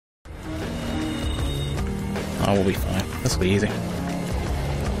Oh, we'll be fine. This will be easy.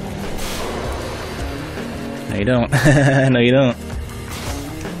 No, you don't. No, you don't.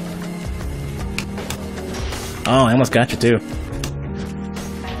 Oh, I almost got you, too.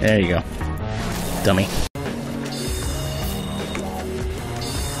 There you go. Dummy.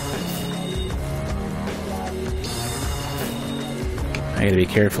 I gotta be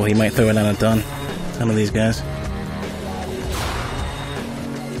careful. He might throw it on a dun. Some of these guys.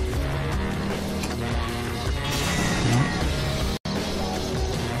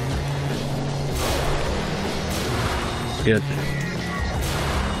 Good.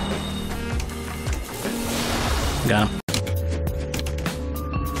 Got him.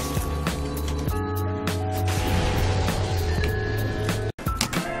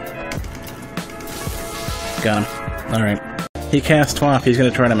 Got him. Alright. He cast Twop. He's gonna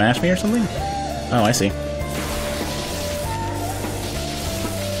try to mash me or something? Oh, I see.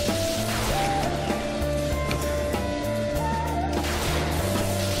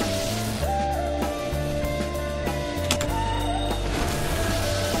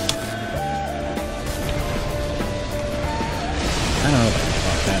 I don't know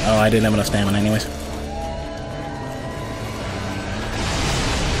about that. Oh, I didn't have enough stamina anyways.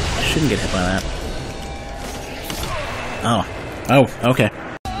 I shouldn't get hit by that. Oh. Oh, okay.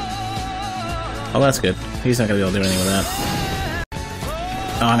 Oh, that's good. He's not gonna be able to do anything with that.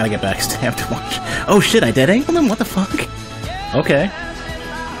 Oh, I'm gonna get backstabbed to watch. Oh shit, I dead angled him? What the fuck? Okay.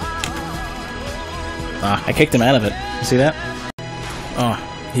 Ah, I kicked him out of it. You see that? Oh,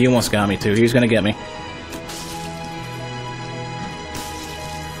 he almost got me too. He was gonna get me.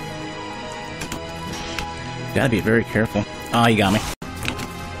 Gotta be very careful. Ah, he got me.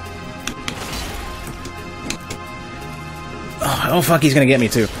 Oh fuck, he's gonna get me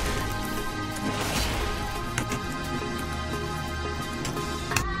too.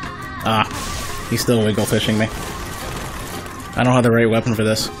 Ah, he's still wiggle fishing me. I don't have the right weapon for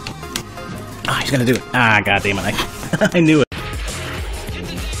this. Ah, he's gonna do it. Ah, god damn it, I knew it.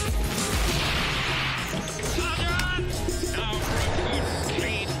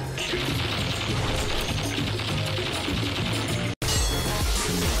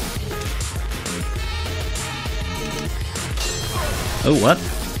 Oh, what?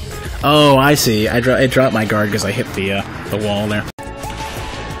 Oh, I see. It dropped my guard because I hit the wall there.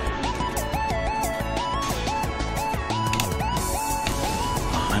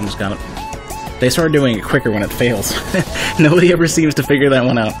 I almost got it. They started doing it quicker when it fails. Nobody ever seems to figure that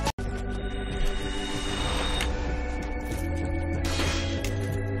one out.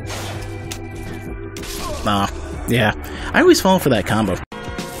 Ah, yeah. I always fall for that combo.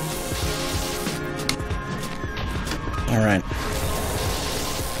 Alright.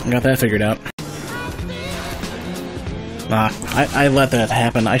 Got that figured out. Nah, I let that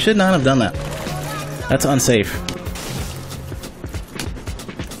happen. I should not have done that. That's unsafe.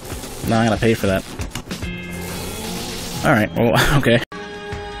 Nah, I'm gonna pay for that. Alright, well, okay.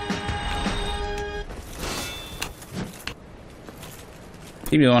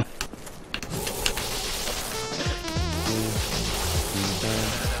 Keep going.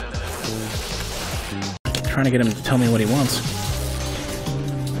 Trying to get him to tell me what he wants.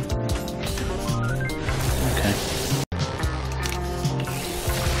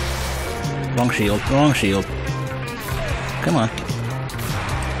 Wrong shield, wrong shield. Come on.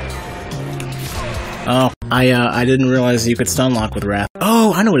 Oh, I didn't realize you could stun lock with Wrath.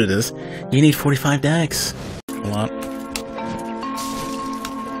 Oh, I know what it is. You need 45 dex. A lot.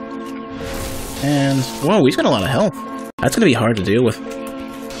 And, whoa, he's got a lot of health. That's gonna be hard to deal with.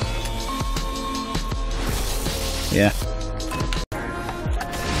 Yeah.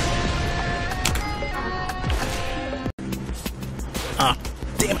 Ah,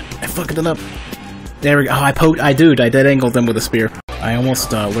 damn it. I fucked it up. There we go. Oh, I dead angled him with a spear. I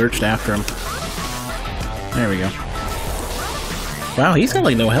almost lurched after him. There we go. Wow, he's got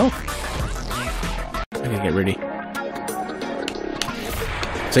like no health. I gotta get ready.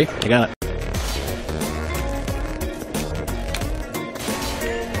 See? I got it.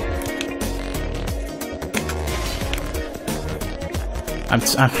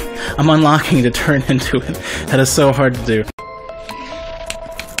 I'm unlocking to turn into it. That is so hard to do.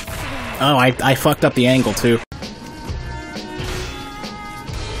 Oh, I fucked up the angle too.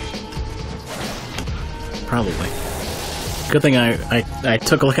 Probably. Good thing I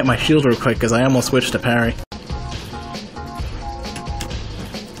took a look at my shield real quick because I almost switched to parry.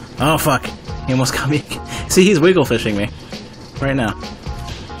 Oh fuck! He almost got me. See, he's wiggle fishing me right now.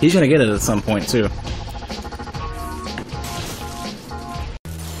 He's gonna get it at some point too.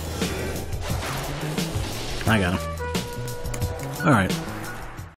 I got him. Alright.